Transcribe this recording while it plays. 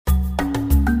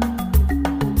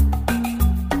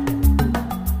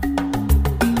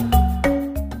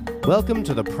Welcome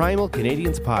to the Primal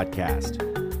Canadians podcast,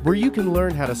 where you can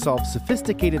learn how to solve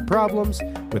sophisticated problems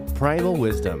with primal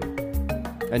wisdom.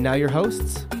 And now your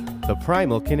hosts, the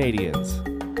Primal Canadians.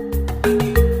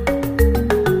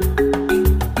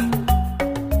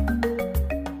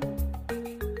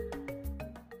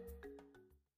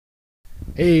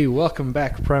 Hey, welcome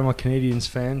back, Primal Canadians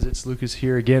fans. It's Lucas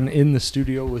here again in the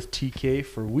studio with TK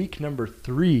for week number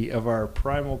 3 of our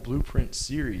Primal Blueprint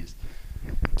series.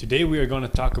 Today we are going to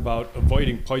talk about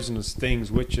avoiding poisonous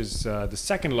things, which is the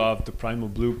second law of the Primal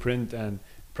Blueprint and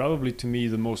probably to me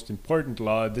the most important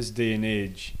law this day and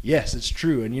age. Yes, it's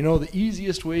true. And you know, the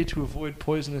easiest way to avoid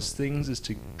poisonous things is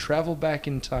to travel back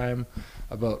in time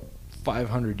about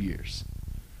 500 years.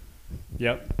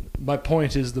 Yep. My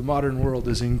point is the modern world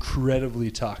is incredibly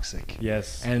toxic.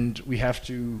 Yes. And we have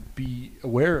to be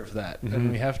aware of that. Mm-hmm.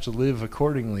 And we have to live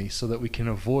accordingly so that we can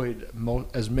avoid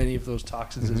as many of those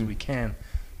toxins as we can.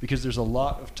 Because there's a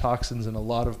lot of toxins and a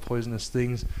lot of poisonous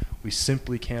things we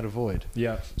simply can't avoid.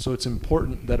 Yeah. So it's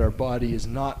important that our body is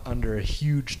not under a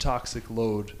huge toxic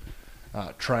load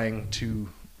trying to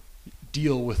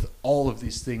deal with all of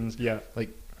these things. Yeah. Like,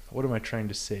 what am I trying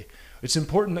to say? It's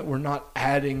important that we're not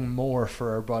adding more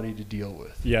for our body to deal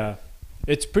with. Yeah.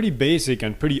 It's pretty basic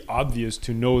and pretty obvious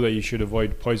to know that you should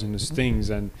avoid poisonous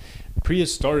things, and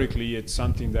prehistorically it's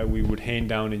something that we would hand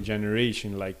down in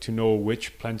generation, like to know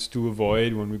which plants to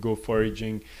avoid when we go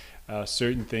foraging,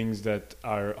 certain things that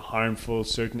are harmful,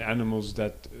 certain animals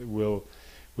that will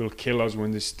kill us when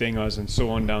they sting us, and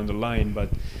so on down the line. But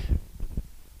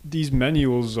these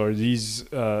manuals or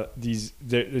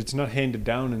it's not handed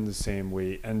down in the same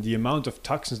way, and the amount of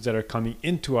toxins that are coming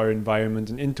into our environment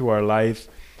and into our life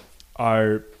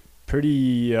are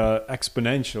pretty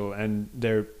exponential, and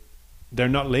they're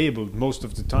not labeled most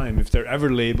of the time. If they're ever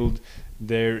labeled,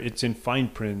 it's in fine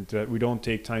print that we don't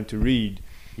take time to read.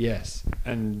 Yes.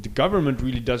 And the government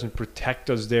really doesn't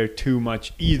protect us there too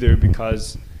much either,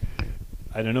 because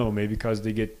I don't know, maybe because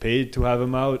they get paid to have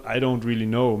them out. I don't really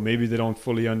know. Maybe they don't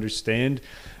fully understand.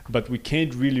 But we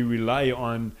can't really rely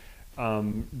on,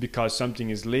 because something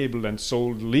is labeled and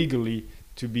sold legally,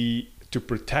 to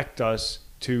protect us,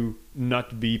 to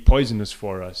not be poisonous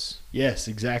for us. Yes,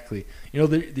 exactly. You know,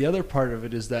 the other part of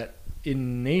it is that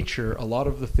in nature, a lot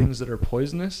of the things that are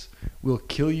poisonous will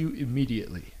kill you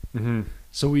immediately. Mm-hmm.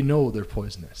 So we know they're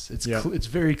poisonous. It's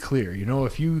very clear. You know,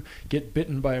 if you get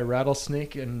bitten by a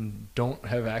rattlesnake and don't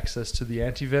have access to the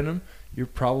antivenom, you're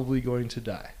probably going to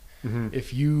die. Mm-hmm.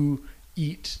 If you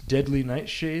eat deadly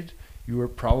nightshade, you are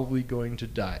probably going to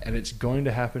die. And it's going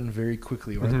to happen very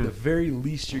quickly. Or at the very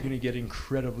least, you're going to get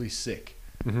incredibly sick.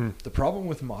 Mm-hmm. The problem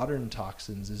with modern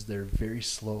toxins is they're very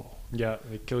slow. Yeah,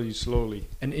 they kill you slowly.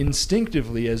 And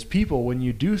instinctively, as people, when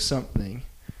you do something,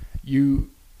 you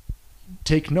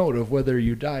take note of whether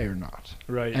you die or not.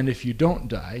 Right. And if you don't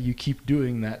die, you keep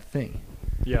doing that thing.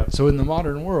 Yeah. So in the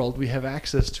modern world, we have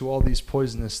access to all these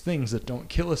poisonous things that don't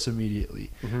kill us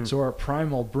immediately. Mm-hmm. So our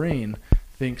primal brain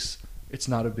thinks it's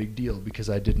not a big deal because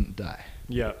I didn't die.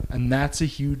 Yeah. And that's a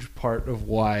huge part of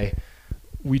why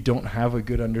we don't have a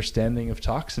good understanding of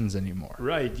toxins anymore.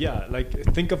 Right, yeah. Like,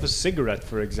 think of a cigarette,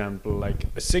 for example. Like,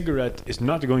 a cigarette is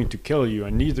not going to kill you,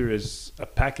 and neither is a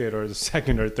packet or the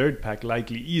second or third pack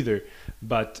likely either.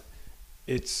 But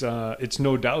it's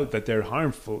no doubt that they're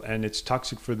harmful, and it's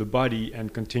toxic for the body,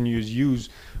 and continuous use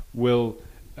will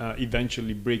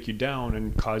eventually break you down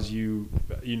and cause you,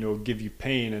 give you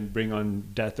pain and bring on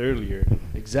death earlier.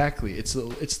 Exactly. It's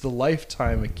the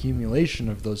lifetime accumulation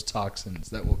of those toxins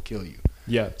that will kill you.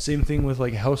 Yeah. Same thing with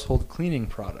like household cleaning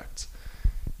products.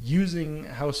 Using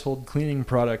household cleaning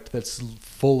product that's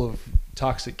full of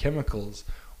toxic chemicals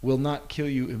will not kill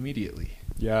you immediately.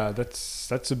 Yeah,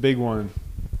 that's a big one.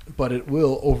 But it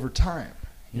will over time.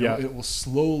 You know, Yeah. it will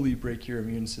slowly break your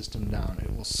immune system down.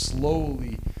 It will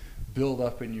slowly build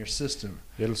up in your system.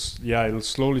 It'll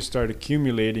slowly start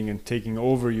accumulating and taking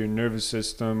over your nervous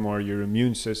system or your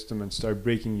immune system and start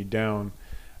breaking you down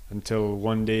until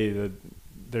one day that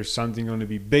there's something going to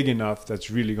be big enough that's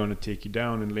really going to take you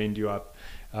down and land you up,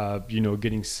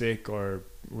 getting sick or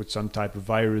with some type of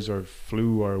virus or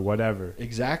flu or whatever.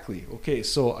 Exactly. Okay,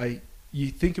 so you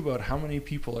think about how many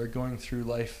people are going through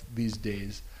life these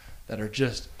days that are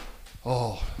just,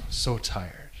 so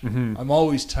tired. Mm-hmm. I'm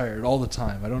always tired all the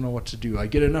time. I don't know what to do. I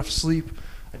get enough sleep.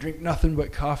 I drink nothing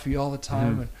but coffee all the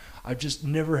time, and I just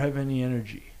never have any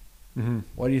energy. Mm-hmm.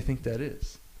 Why do you think that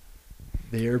is?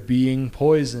 They are being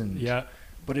poisoned. Yeah.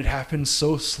 But it happens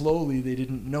so slowly they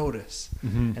didn't notice.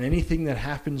 Mm-hmm. And anything that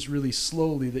happens really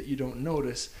slowly that you don't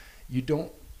notice, you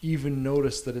don't even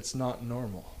notice that it's not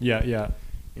normal. Yeah, yeah.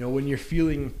 You know, when you're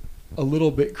feeling a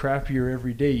little bit crappier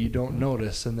every day, you don't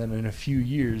notice, and then in a few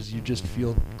years you just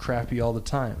feel crappy all the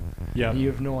time. Yeah. And you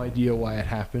have no idea why it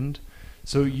happened.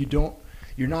 So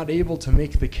you're not able to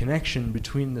make the connection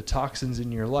between the toxins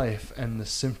in your life and the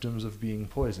symptoms of being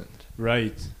poisoned.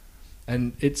 Right.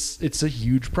 And it's a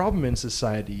huge problem in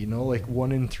society, you know, like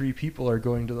 1 in 3 people are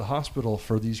going to the hospital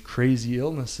for these crazy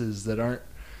illnesses that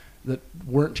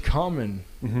weren't common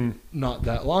not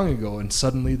that long ago, and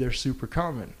suddenly they're super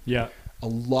common. Yeah. A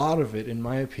lot of it, in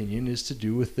my opinion, is to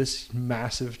do with this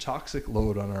massive toxic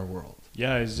load on our world.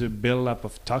 Yeah, it's a buildup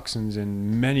of toxins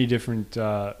in many different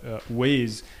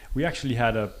ways. We actually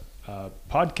had a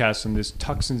podcast on this,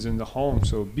 toxins in the home,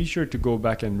 so be sure to go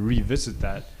back and revisit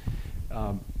that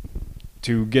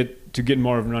to get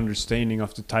more of an understanding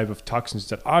of the type of toxins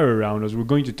that are around us. We're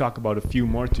going to talk about a few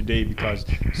more today, because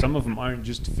some of them aren't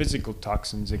just physical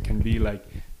toxins. It can be like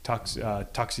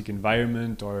toxic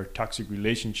environment or toxic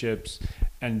relationships,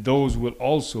 and those will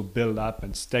also build up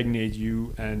and stagnate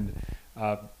you and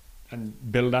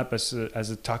build up as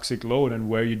a toxic load and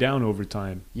wear you down over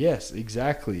time. Yes,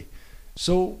 exactly.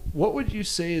 So what would you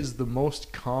say is the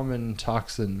most common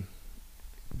toxin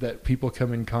that people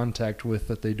come in contact with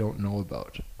that they don't know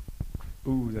about?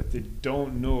 Ooh, that they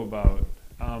don't know about.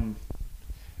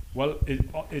 Well,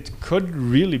 it could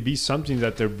really be something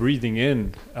that they're breathing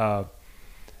in.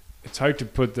 It's hard to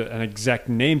put an exact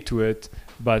name to it,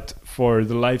 but for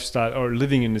the lifestyle or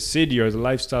living in the city or the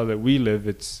lifestyle that we live,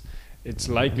 it's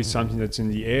likely something that's in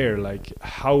the air. Like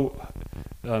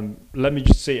let me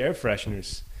just say air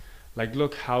fresheners. Like,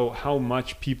 look how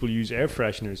much people use air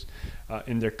fresheners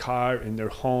in their car, in their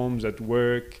homes, at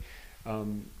work.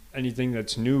 Anything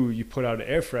that's new, you put out an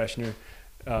air freshener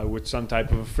with some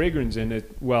type of a fragrance in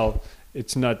it. Well,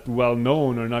 it's not well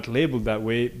known or not labeled that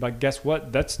way, but guess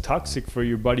what? That's toxic for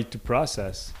your body to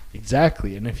process.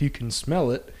 Exactly. And if you can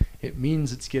smell it, it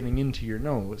means it's getting into your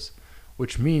nose,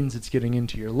 which means it's getting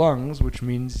into your lungs, which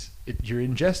means you're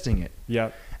ingesting it.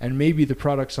 Yeah. And maybe the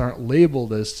products aren't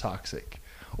labeled as toxic,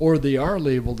 or they are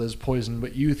labeled as poison,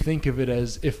 but you think of it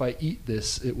as, if I eat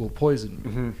this, it will poison me.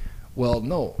 Mm-hmm. Well,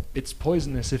 no, it's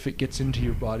poisonous if it gets into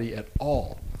your body at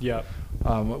all. Yeah.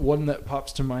 One that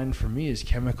pops to mind for me is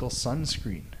chemical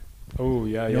sunscreen. Oh,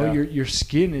 yeah, You know, your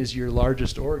skin is your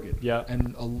largest organ. Yeah.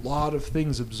 And a lot of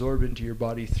things absorb into your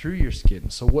body through your skin.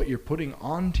 So what you're putting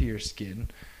onto your skin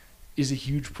is a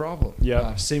huge problem.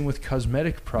 Yeah. Same with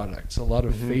cosmetic products. A lot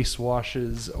of face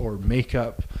washes or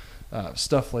makeup,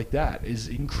 stuff like that is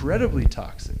incredibly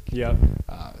toxic. Yeah.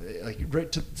 Like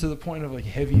right to the point of like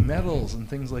heavy metals and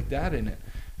things like that in it.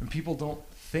 And people don't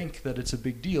think that it's a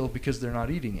big deal because they're not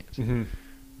eating it. Mm-hmm.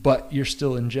 But you're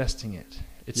still ingesting it.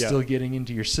 It's Yeah. still getting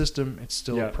into your system. It's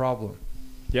still Yeah. a problem.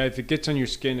 Yeah, if it gets on your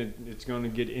skin, it's going to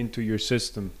get into your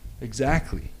system.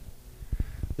 Exactly.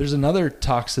 There's another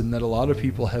toxin that a lot of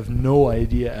people have no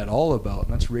idea at all about,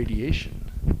 and that's radiation.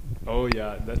 Oh,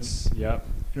 yeah, yeah.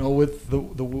 You know, with the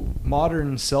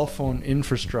modern cell phone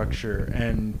infrastructure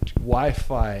and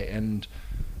Wi-Fi and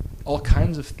all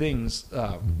kinds of things,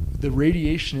 the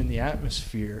radiation in the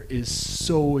atmosphere is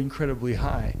so incredibly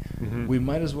high. Mm-hmm. We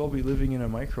might as well be living in a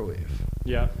microwave.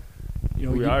 Yeah. You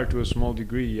know, We are to a small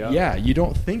degree, yeah. Yeah, you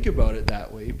don't think about it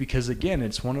that way because, again,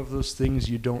 it's one of those things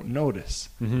you don't notice.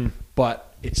 Mm-hmm.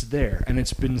 But it's there, and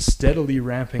it's been steadily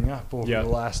ramping up over Yeah. the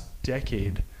last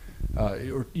decade,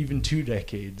 or even 2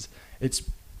 decades. It's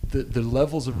the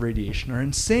levels of radiation are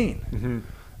insane.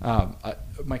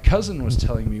 Mm-hmm. My cousin was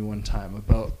telling me one time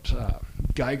about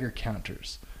Geiger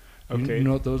counters. Okay. You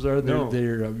know what those are? No.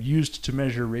 They're used to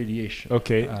measure radiation.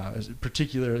 Okay.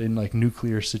 Particularly in like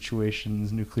nuclear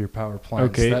situations, nuclear power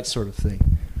plants, Okay. that sort of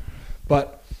thing.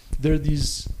 But they're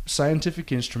these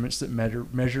scientific instruments that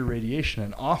measure radiation,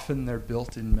 and often they're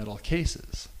built in metal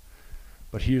cases.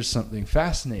 But here's something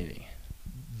fascinating.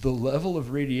 The level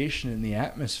of radiation in the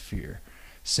atmosphere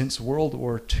since World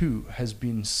War II has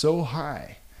been so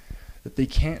high that they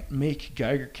can't make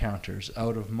Geiger counters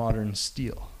out of modern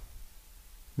steel.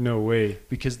 No way.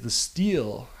 Because the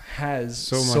steel has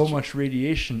So so much- much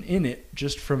radiation in it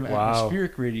just from Wow.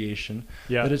 atmospheric radiation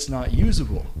Yeah. that it's not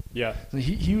usable. Yeah. So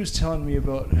he was telling me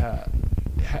about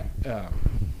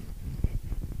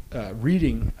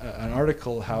reading an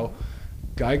article how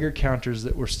Geiger counters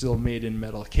that were still made in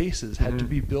metal cases had to Mhm.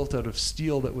 be built out of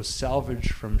steel that was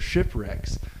salvaged from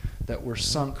shipwrecks that were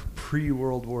sunk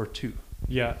pre-World War II.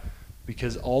 Yeah.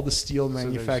 Because all the steel So there's-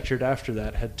 manufactured after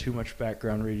that had too much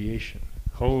background radiation.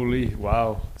 Holy,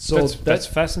 wow. So that's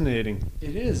fascinating.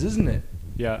 It is, isn't it?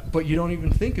 Yeah. But you don't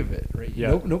even think of it, right?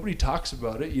 Yeah. Nobody talks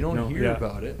about it. You don't No, hear yeah.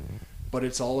 about it, but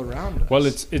it's all around us. Well,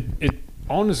 it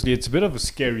honestly, it's a bit of a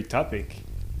scary topic.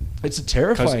 It's a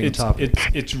terrifying topic.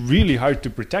 It's really hard to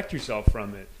protect yourself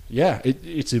from it. Yeah,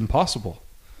 it's impossible.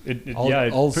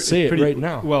 I'll say it right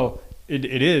now. Well, it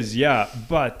is, yeah,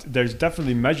 but there's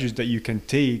definitely measures that you can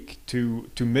take to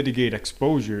mitigate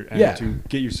exposure and to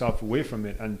get yourself away from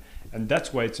it, and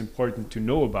that's why it's important to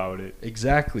know about it.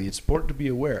 Exactly, it's important to be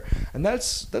aware, and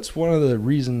that's one of the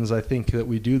reasons I think that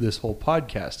we do this whole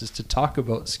podcast, is to talk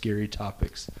about scary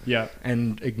topics,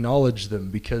 and acknowledge them,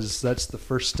 because that's the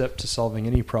first step to solving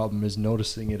any problem, is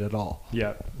noticing it at all.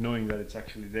 Yeah, knowing that it's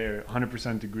actually there.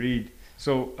 100% agreed.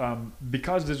 So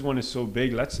because this one is so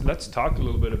big, let's talk a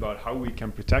little bit about how we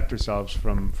can protect ourselves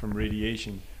from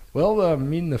radiation. Well, I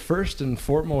mean, the first and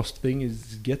foremost thing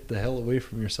is get the hell away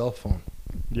from your cell phone.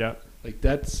 Yeah. Like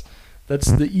that's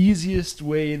the easiest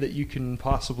way that you can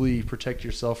possibly protect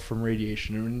yourself from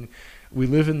radiation. I mean, we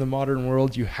live in the modern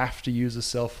world. You have to use a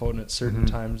cell phone at certain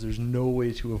times. There's no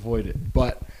way to avoid it.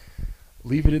 But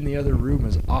leave it in the other room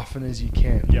as often as you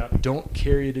can. Yeah. Don't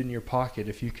carry it in your pocket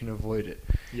if you can avoid it.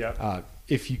 Yeah.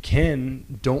 If you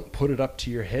can, don't put it up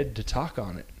to your head to talk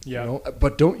on it. Yeah. You know?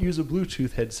 But don't use a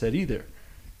Bluetooth headset either,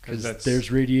 because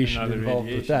there's radiation involved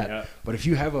with that. Yeah. But if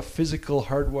you have a physical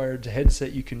hardwired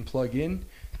headset you can plug in,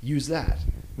 use that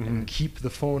and keep the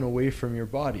phone away from your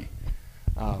body.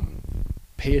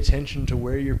 Pay attention to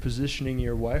where you're positioning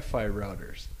your Wi-Fi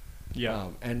routers. Yeah.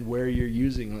 And where you're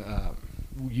using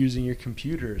your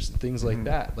computers and things like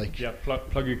that. Like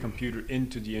plug your computer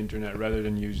into the internet rather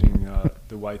than using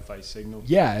the Wi-Fi signal.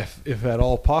 Yeah, if at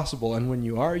all possible. And when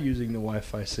you are using the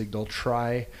Wi-Fi signal,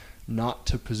 try not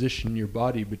to position your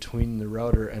body between the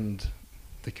router and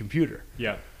the computer.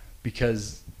 Yeah.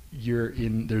 Because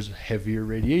there's heavier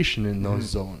radiation in those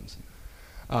zones.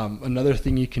 Another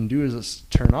thing you can do is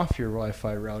turn off your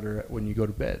Wi-Fi router when you go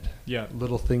to bed. Yeah.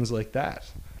 Little things like that.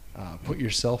 Put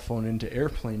your cell phone into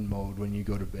airplane mode when you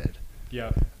go to bed.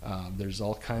 Yeah. There's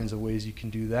all kinds of ways you can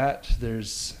do that.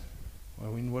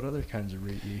 What other kinds of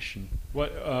radiation?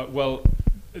 Well,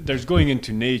 there's going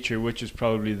into nature, which is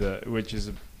probably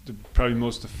the probably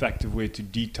most effective way to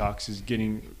detox, is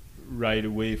getting right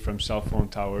away from cell phone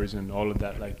towers and all of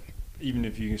that. Like, even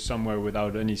if you're somewhere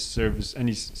without any service,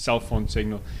 any cell phone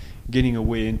signal, getting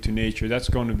away into nature, that's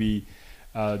going to be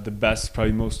the best,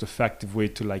 probably most effective way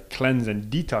to like cleanse and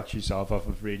detox yourself off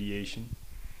of radiation.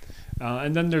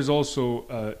 And then there's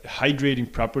also hydrating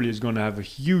properly is going to have a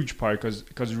huge part,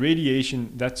 because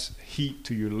radiation, that's heat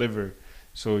to your liver.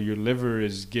 So your liver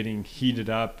is getting heated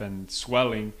up and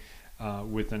swelling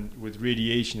with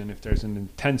radiation, and if there's an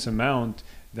intense amount,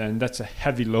 then that's a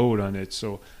heavy load on it.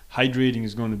 So hydrating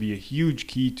is going to be a huge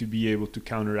key to be able to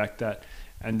counteract that.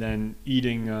 And then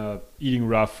eating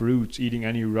raw fruits, eating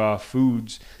any raw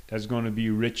foods that's going to be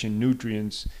rich in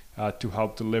nutrients to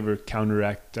help the liver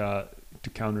counteract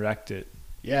it.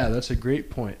 Yeah, that's a great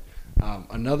point.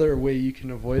 Another way you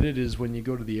can avoid it is when you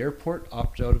go to the airport,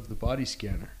 opt out of the body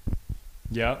scanner.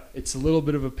 Yeah. It's a little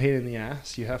bit of a pain in the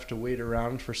ass. You have to wait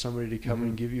around for somebody to come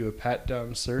and give you a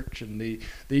pat-down search, and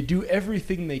they do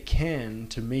everything they can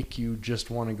to make you just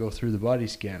want to go through the body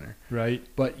scanner. Right.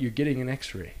 But you're getting an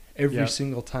x-ray every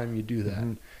single time you do that.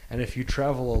 And if you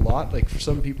travel a lot, like for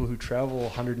some people who travel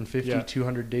 150,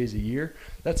 200 days a year,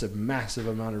 that's a massive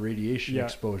amount of radiation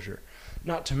exposure.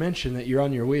 Not to mention that you're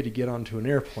on your way to get onto an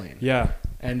airplane. Yeah.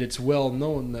 And it's well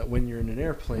known that when you're in an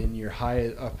airplane, you're high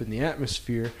up in the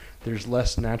atmosphere, there's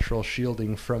less natural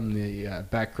shielding from the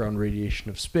background radiation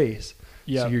of space.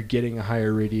 Yeah. So you're getting a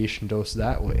higher radiation dose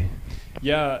that way.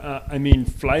 Yeah, I mean,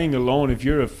 flying alone, if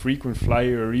you're a frequent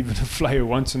flyer or even a flyer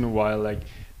once in a while, like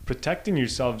protecting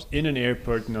yourselves in an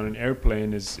airport and on an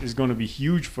airplane is going to be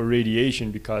huge for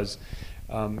radiation, because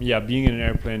being in an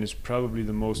airplane is probably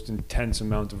the most intense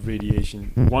amount of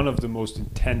radiation, one of the most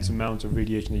intense amounts of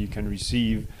radiation that you can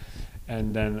receive.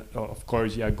 And then, of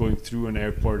course, going through an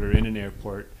airport or in an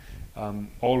airport,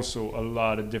 also a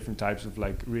lot of different types of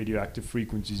like radioactive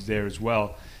frequencies there as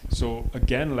well. So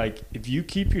again, like if you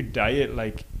keep your diet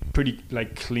like pretty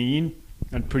like clean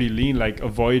and pretty lean, like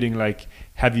avoiding like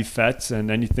heavy fats and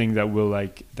anything that will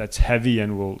like that's heavy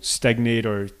and will stagnate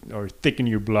or thicken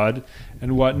your blood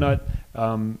and whatnot,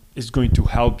 is going to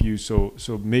help you. So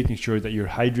making sure that you're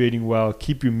hydrating well,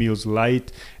 keep your meals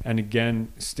light, and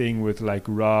again staying with like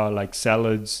raw like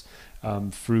salads,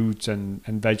 fruits and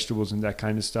vegetables and that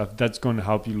kind of stuff. That's going to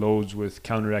help you loads with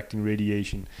counteracting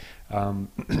radiation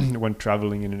when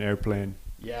traveling in an airplane.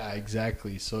 Yeah,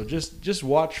 exactly. So just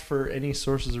watch for any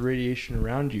sources of radiation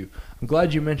around you. I'm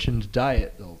glad you mentioned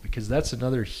diet, though, because that's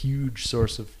another huge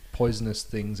source of poisonous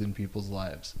things in people's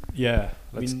lives. Yeah.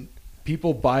 I mean,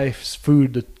 people buy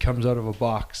food that comes out of a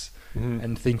box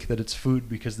and think that it's food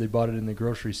because they bought it in the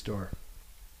grocery store.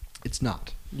 It's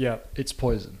not. Yeah. It's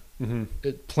poison.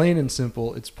 Plain and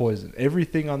simple, it's poison.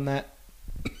 Everything on that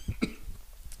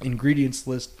ingredients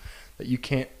list that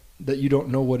you don't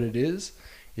know what it is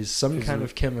some kind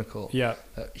of chemical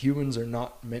that humans are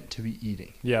not meant to be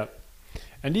eating. Yeah.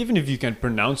 And even if you can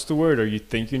pronounce the word or you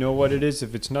think you know what it is,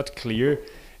 if it's not clear,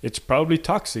 it's probably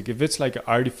toxic. If it's like an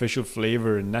artificial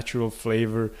flavor, a natural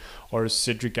flavor, or a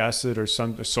citric acid or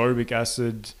some ascorbic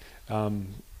acid,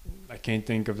 I can't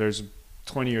think of, there's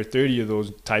 20 or 30 of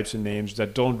those types of names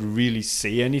that don't really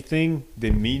say anything.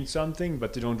 They mean something,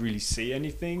 but they don't really say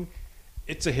anything.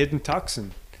 It's a hidden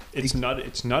toxin. It's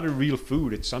not a real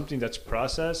food. It's something that's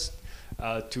processed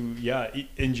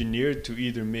engineered to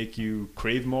either make you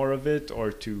crave more of it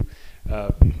or to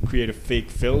create a fake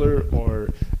filler or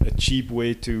a cheap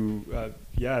way to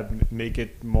make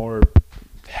it more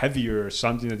heavier or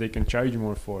something that they can charge you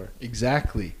more for.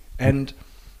 Exactly. And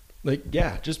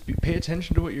pay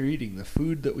attention to what you're eating. The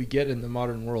food that we get in the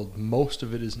modern world, most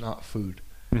of it is not food.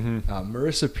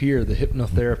 Marissa Peer, the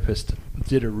hypnotherapist,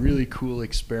 did a really cool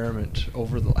experiment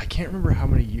over I can't remember how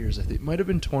many years, I think it might have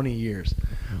been 20 years,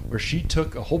 where she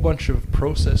took a whole bunch of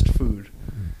processed food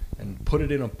and put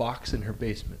it in a box in her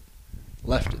basement,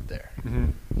 left it there.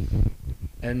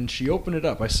 And she opened it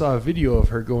up. I saw a video of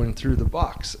her going through the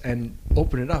box and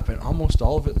open it up, and almost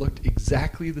all of it looked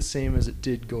exactly the same as it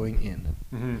did going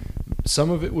in. Some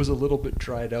of it was a little bit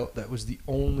dried out. That was the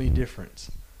only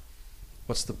difference.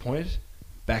 What's the point?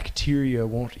 Bacteria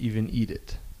won't even eat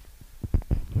it.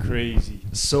 Crazy.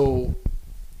 So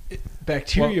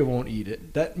bacteria won't eat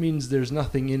it. That means there's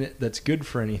nothing in it that's good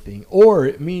for anything. Or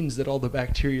it means that all the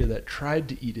bacteria that tried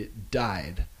to eat it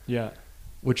died. Yeah.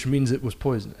 Which means it was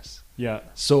poisonous. Yeah.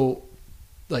 So,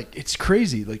 it's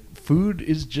crazy. Food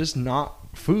is just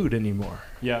not food anymore.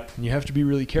 Yeah. And you have to be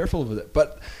really careful with it.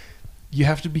 But you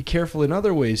have to be careful in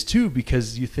other ways too,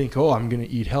 because you think, I'm going to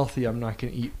eat healthy. I'm not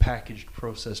going to eat packaged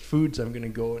processed foods. I'm going to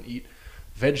go and eat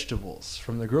vegetables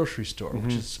from the grocery store,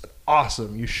 which is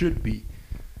awesome. You should be.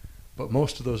 But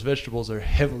most of those vegetables are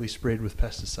heavily sprayed with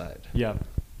pesticide. Yeah.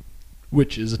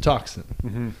 Which is a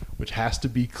toxin, which has to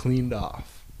be cleaned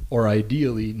off, or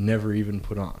ideally never even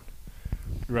put on.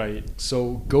 Right.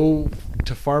 So go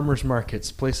to farmers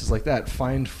markets, places like that.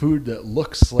 Find food that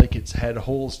looks like it's had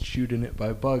holes chewed in it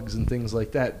by bugs and things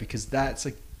like that, because that's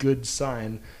a good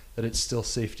sign that it's still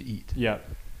safe to eat. Yeah.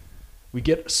 We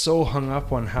get so hung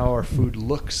up on how our food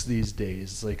looks these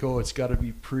days. It's it's got to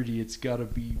be pretty. It's got to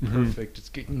be perfect. It's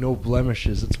getting no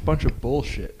blemishes. It's a bunch of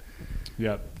bullshit.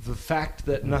 Yeah. The fact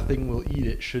that nothing will eat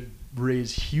it should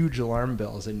raise huge alarm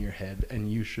bells in your head,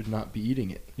 and you should not be eating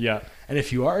it. Yeah. And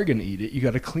if you are going to eat it, you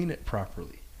got to clean it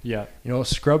properly. Yeah.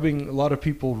 Scrubbing, a lot of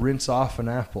people rinse off an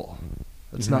apple.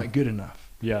 That's not good enough.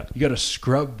 Yeah. You got to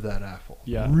scrub that apple.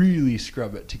 Yeah. Really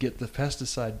scrub it to get the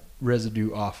pesticide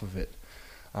residue off of it.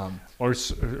 Or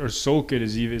soak it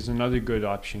is another good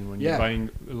option when you're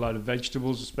buying a lot of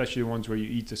vegetables, especially the ones where you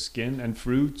eat the skin, and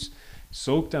fruits.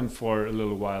 Soak them for a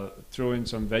little while. Throw in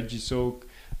some veggie soak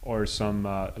or some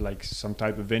some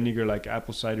type of vinegar, like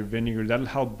apple cider vinegar. That'll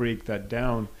help break that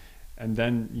down, and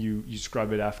then you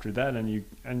scrub it after that,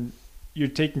 and you're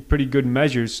taking pretty good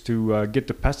measures to get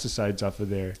the pesticides off of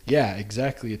there. Yeah,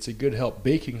 exactly. It's a good help.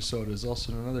 Baking soda is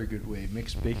also another good way.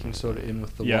 Mix baking soda in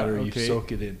with the water you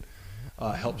soak it in.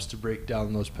 Helps to break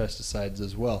down those pesticides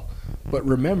as well. But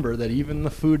remember that even the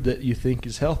food that you think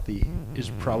is healthy is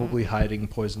probably hiding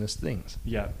poisonous things.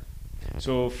 Yeah.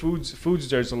 So foods,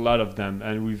 there's a lot of them,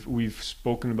 and we've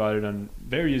spoken about it on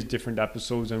various different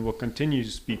episodes, and we'll continue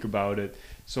to speak about it.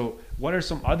 So what are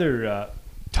some other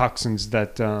toxins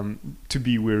that to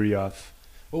be wary of?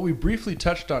 Well, we briefly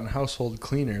touched on household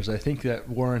cleaners. I think that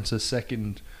warrants a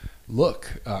second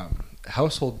look.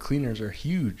 Household cleaners are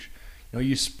huge.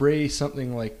 You spray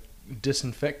something like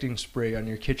disinfecting spray on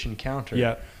your kitchen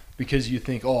counter because you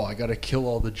think, I got to kill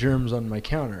all the germs on my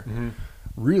counter.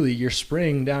 Really, you're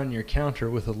spraying down your counter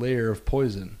with a layer of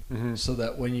poison so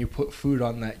that when you put food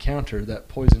on that counter, that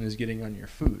poison is getting on your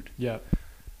food. Yeah.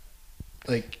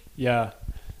 You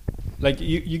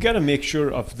got to make sure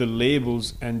of the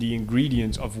labels and the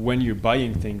ingredients of when you're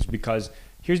buying things, because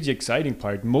here's the exciting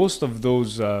part. Most of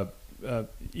those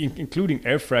including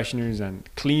air fresheners and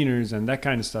cleaners and that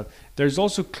kind of stuff, there's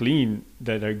also clean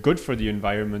that are good for the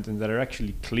environment and that are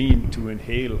actually clean to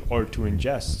inhale or to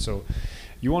ingest. So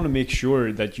you want to make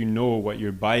sure that you know what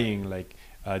you're buying, like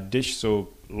dish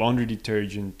soap, laundry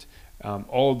detergent,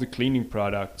 all the cleaning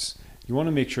products. You want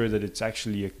to make sure that it's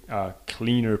actually a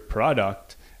cleaner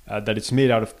product, that it's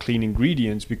made out of clean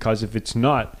ingredients, because if it's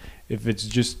not, if it's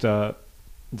just the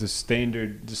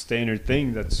standard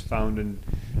thing that's found in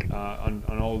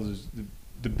on all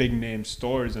the big name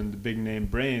stores and the big name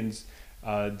brands,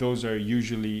 those are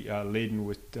usually laden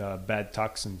with bad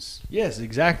toxins. Yes,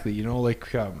 exactly. You know, like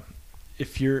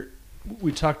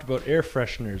we talked about air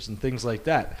fresheners and things like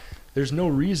that. There's no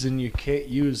reason you can't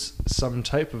use some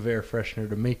type of air freshener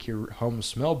to make your home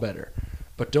smell better,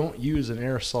 but don't use an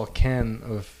aerosol can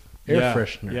of air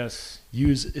freshener. Yes.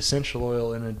 Use essential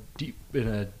oil in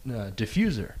a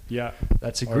diffuser. Yeah.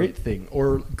 That's a great thing.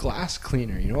 Or glass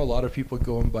cleaner. You know, a lot of people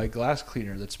go and buy glass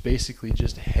cleaner that's basically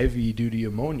just heavy duty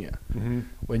ammonia,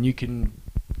 when you can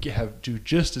do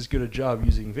just as good a job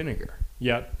using vinegar.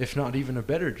 Yeah. If not even a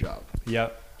better job. Yeah.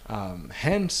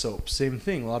 Hand soap, same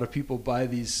thing. A lot of people buy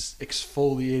these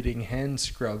exfoliating hand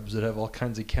scrubs that have all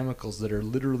kinds of chemicals that are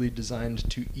literally designed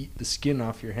to eat the skin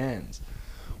off your hands,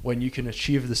 when you can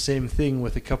achieve the same thing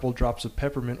with a couple drops of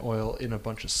peppermint oil in a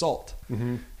bunch of salt.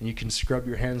 And you can scrub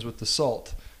your hands with the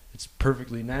salt. It's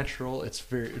perfectly natural. It's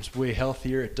way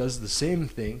healthier. It does the same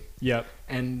thing. Yeah.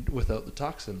 And without the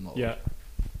toxin load. Yeah.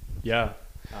 Yeah.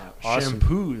 Awesome.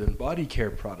 Shampoo and body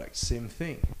care products, same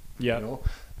thing. Yeah. You know?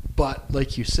 But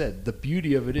like you said, the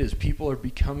beauty of it is people are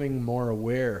becoming more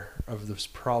aware of this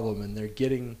problem, and they're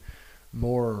getting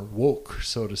more woke,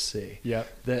 so to say. Yeah.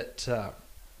 That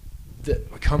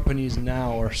companies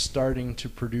now are starting to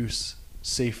produce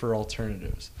safer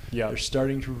alternatives. Yeah. They're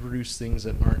starting to produce things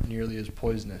that aren't nearly as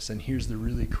poisonous. And here's the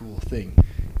really cool thing.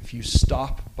 If you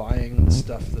stop buying the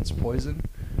stuff that's poison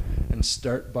and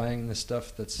start buying the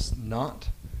stuff that's not,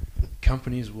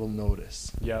 companies will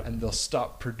notice. Yeah. And they'll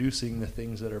stop producing the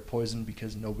things that are poison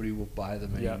because nobody will buy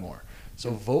them Yeah. anymore.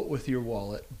 So vote with your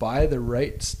wallet, buy the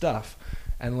right stuff,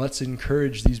 and let's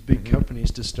encourage these big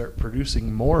companies to start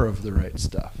producing more of the right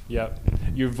stuff. Yeah.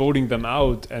 You're voting them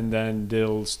out, and then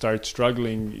they'll start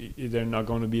struggling. They're not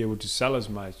going to be able to sell as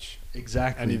much.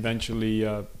 Exactly. And eventually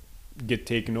get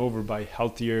taken over by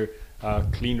healthier,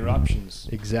 cleaner options.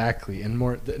 Exactly.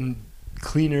 And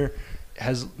cleaner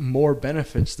has more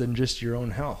benefits than just your own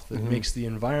health. It makes the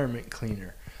environment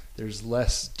cleaner. There's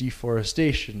less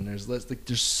deforestation.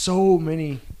 There's so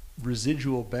many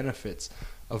residual benefits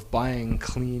of buying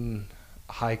clean,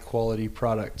 high quality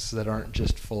products that aren't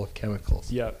just full of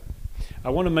chemicals. Yeah. I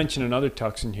want to mention another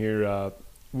toxin here,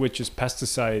 which is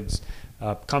pesticides,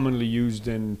 commonly used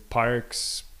in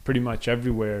parks pretty much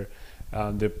everywhere.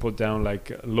 They put down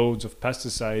like loads of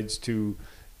pesticides to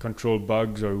control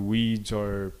bugs or weeds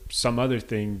or some other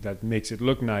thing that makes it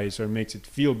look nice or makes it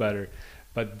feel better.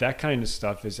 But that kind of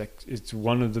stuff it's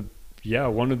one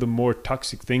of the more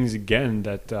toxic things again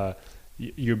that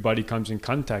your body comes in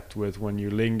contact with when you're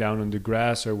laying down on the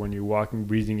grass or when you're walking,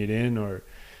 breathing it in, or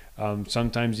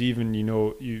sometimes even, you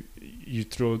know, you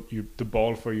throw the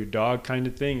ball for your dog kind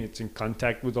of thing. It's in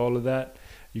contact with all of that.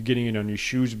 You're getting it on your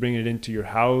shoes, bringing it into your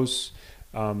house.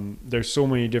 There's so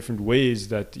many different ways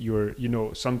that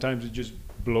sometimes it just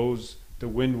blows, the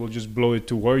wind will just blow it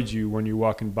towards you when you're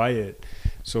walking by it.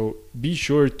 So be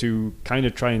sure to kind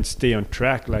of try and stay on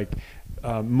track. Like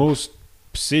most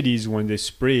cities, when they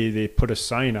spray, they put a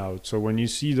sign out. So when you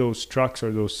see those trucks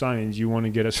or those signs, you want to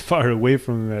get as far away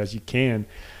from them as you can.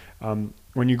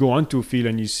 When you go onto a field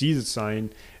and you see the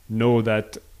sign, know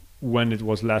that when it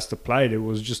was last applied, it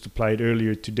was just applied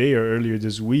earlier today or earlier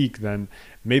this week. Then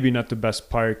maybe not the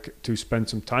best park to spend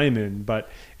some time in. But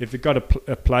if it got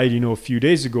applied, a few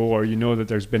days ago, or that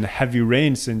there's been a heavy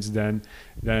rain since then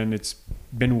it's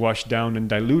been washed down and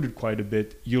diluted quite a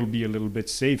bit, you'll be a little bit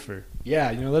safer.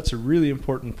 Yeah, that's a really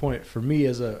important point. For me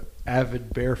as a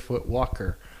avid barefoot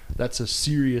walker, that's a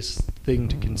serious thing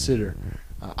to consider.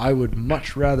 I would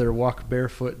much rather walk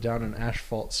barefoot down an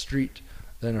asphalt street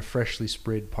than a freshly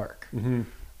sprayed park. Mm-hmm.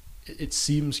 It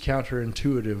seems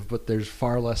counterintuitive, but there's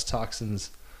far less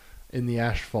toxins in the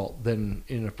asphalt than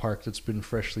in a park that's been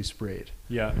freshly sprayed.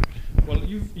 Yeah. Well,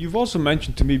 you've also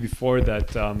mentioned to me before that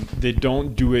they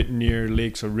don't do it near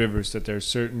lakes or rivers, that there are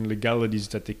certain legalities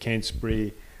that they can't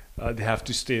spray. They have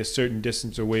to stay a certain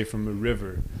distance away from a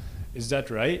river. Is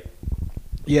that right?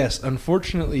 Yes,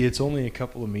 unfortunately, it's only a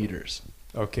couple of meters.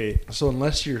 Okay. So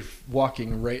unless you're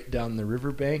walking right down the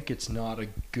riverbank, it's not a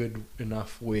good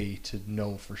enough way to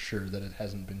know for sure that it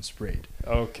hasn't been sprayed.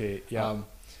 Okay, yeah.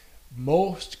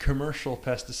 Most commercial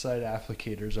pesticide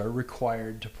applicators are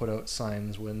required to put out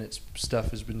signs when its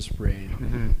stuff has been sprayed.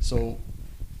 Mm-hmm. So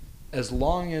as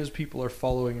long as people are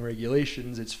following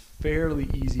regulations, it's fairly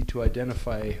easy to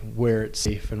identify where it's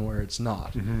safe and where it's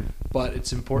not. Mm-hmm. But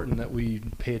it's important that we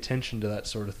pay attention to that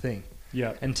sort of thing.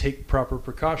 Yeah. And take proper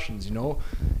precautions.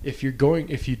 If you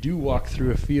do walk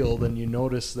through a field and you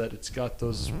notice that it's got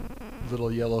those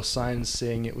little yellow signs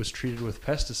saying it was treated with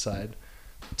pesticide,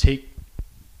 take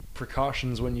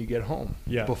precautions when you get home.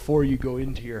 Yeah. Before you go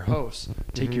into your house,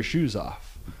 take Mm-hmm. your shoes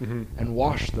off. and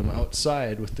wash them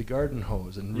outside with the garden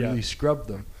hose and really scrub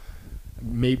them.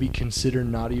 Maybe consider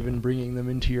not even bringing them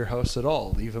into your house at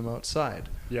all. Leave them outside.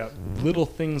 Yeah. Little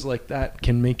things like that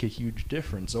can make a huge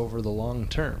difference over the long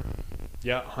term.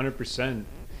 Yeah, 100%.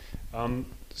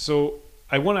 So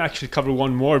I want to actually cover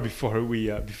one more before we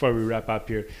wrap up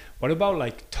here. What about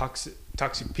like toxic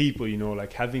people,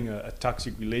 like having a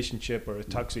toxic relationship or a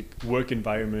toxic work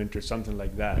environment or something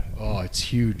like that? Oh, it's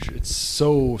huge. It's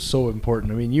so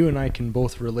important. I mean, you and I can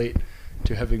both relate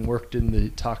to having worked in the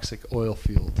toxic oil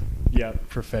field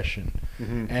profession.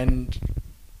 And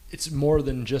it's more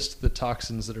than just the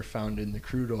toxins that are found in the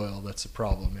crude oil that's a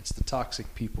problem. It's the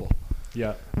toxic people.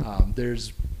 Yeah.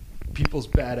 There's people's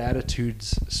bad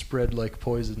attitudes spread like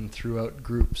poison throughout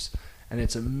groups, and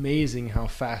it's amazing how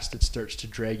fast it starts to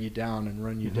drag you down and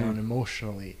run you down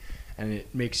emotionally, and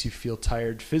it makes you feel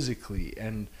tired physically,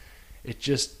 and it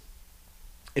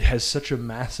has such a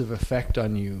massive effect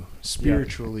on you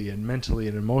spiritually and mentally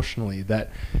and emotionally that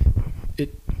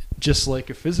it, just like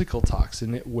a physical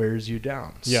toxin, it wears you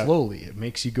down slowly. It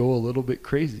makes you go a little bit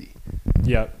crazy.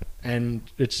 Yeah. And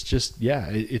it's just,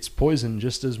 it's poison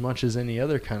just as much as any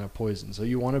other kind of poison. So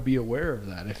you want to be aware of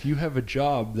that. If you have a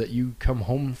job that you come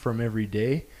home from every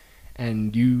day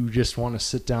and you just want to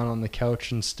sit down on the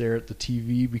couch and stare at the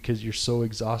TV because you're so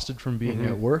exhausted from being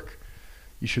at work,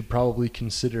 you should probably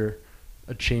consider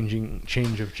a change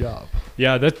of job.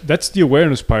 Yeah, that's the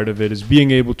awareness part of it, is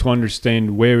being able to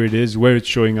understand where it is, where it's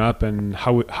showing up, and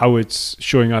how it's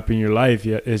showing up in your life.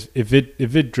 If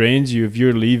it drains you, if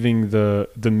you're leaving the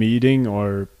meeting,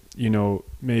 or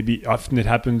maybe often it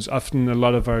happens. Often a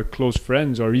lot of our close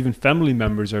friends or even family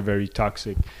members are very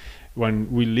toxic.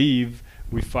 When we leave,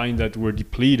 we find that we're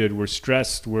depleted, we're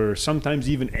stressed, we're sometimes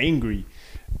even angry.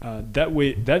 That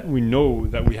we know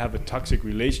that we have a toxic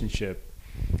relationship.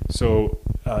 So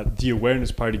the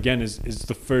awareness part again is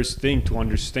the first thing to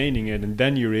understanding it, and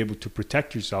then you're able to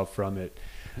protect yourself from it.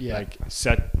 Like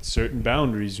set certain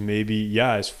boundaries, maybe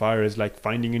as far as like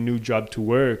finding a new job to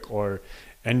work, or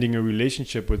ending a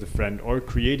relationship with a friend, or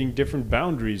creating different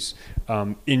boundaries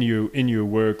in your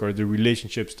work, or the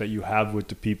relationships that you have with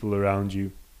the people around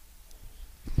you.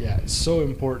 Yeah, it's so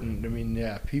important. I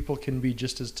mean, people can be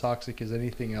just as toxic as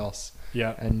anything else.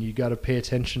 Yeah, and you got to pay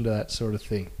attention to that sort of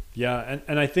thing. Yeah,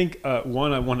 and I think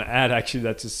one I want to add, actually,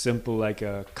 that's as simple like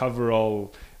a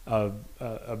coverall,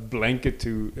 a blanket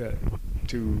to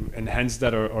enhance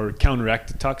that or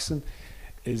counteract the toxin,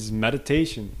 is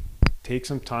meditation. Take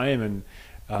some time and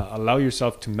allow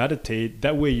yourself to meditate.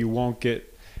 That way you won't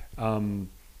get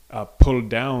pulled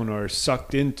down or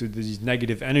sucked into these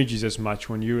negative energies as much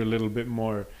when you're a little bit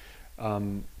more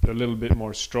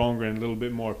stronger and a little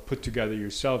bit more put together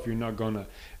yourself. You're not going to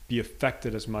be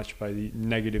affected as much by the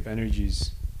negative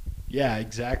energies. Yeah,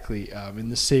 exactly. In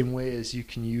the same way as you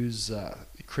can use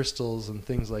crystals and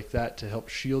things like that to help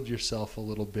shield yourself a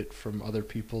little bit from other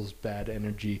people's bad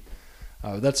energy.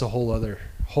 That's a whole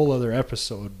other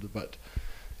episode, but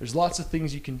there's lots of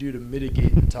things you can do to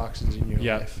mitigate the toxins in your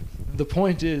life. The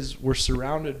point is, we're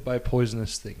surrounded by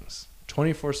poisonous things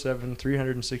 24/7,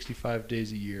 365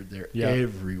 days a year. They're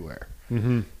everywhere.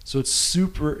 So it's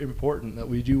super important that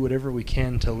we do whatever we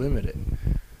can to limit it,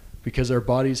 because our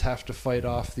bodies have to fight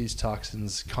off these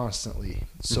toxins constantly.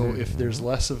 So if there's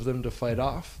less of them to fight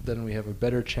off, then we have a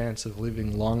better chance of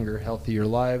living longer, healthier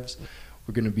lives.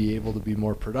 We're going to be able to be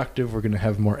more productive. We're going to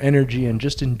have more energy, and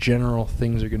just in general,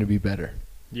 things are going to be better.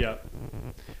 Yeah,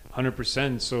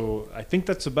 100%. So I think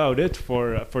that's about it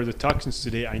for the toxins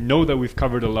today. I know that we've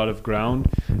covered a lot of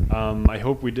ground. I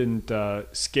hope we didn't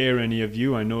scare any of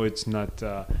you. I know it's not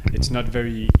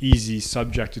very easy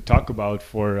subject to talk about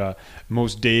for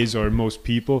most days or most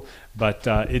people, but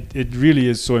it really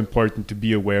is so important to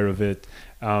be aware of it.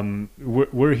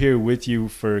 We're here with you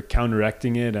for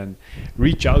counteracting it, and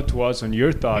reach out to us on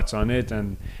your thoughts on it,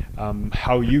 and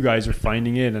how you guys are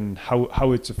finding it, and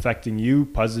how it's affecting you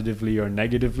positively or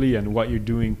negatively, and what you're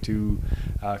doing to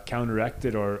counteract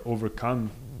it or overcome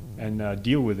and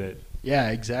deal with it. Yeah,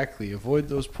 exactly. Avoid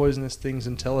those poisonous things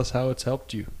and tell us how it's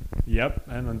helped you. Yep,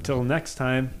 and until next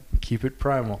time, keep it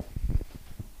primal.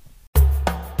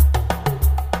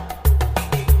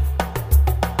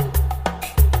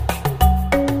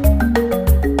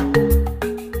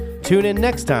 Tune in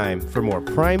next time for more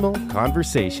Primal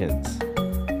Conversations.